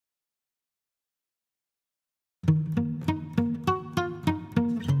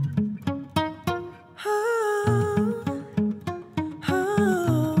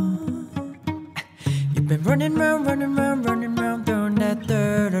been running round, running round, running round, throwing that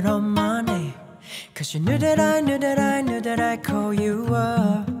dirt on my name. Cause you knew that I'd call you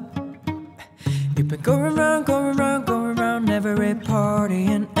up. You've been going round, going round, going round every party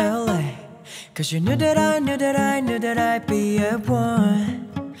in LA. Cause you knew that I'd be at one.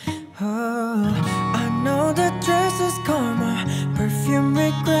 Oh, I know that dress is karma, perfume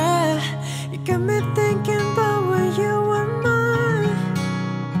regret. You got me thinking about when you were mine.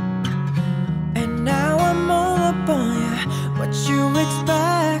 And now I'm all up on you, what you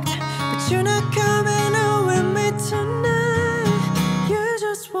expect. But you're not coming out with me tonight. You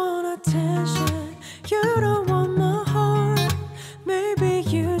just want attention, you don't want my heart. Maybe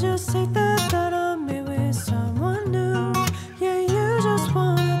you just take the thought of me with someone new. Yeah, you just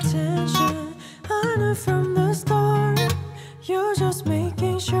want attention, I knew from the start. You're just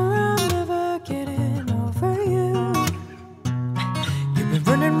making sure I'm never getting over you. You've been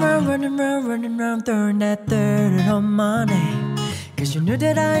running round, running round, running round, throwing that dirt on my name. Cause you knew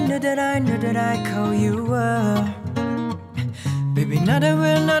that I'd call you up. Baby, now that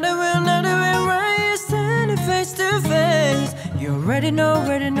we're right here standing face to face, you already know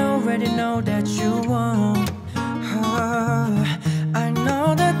that you won't.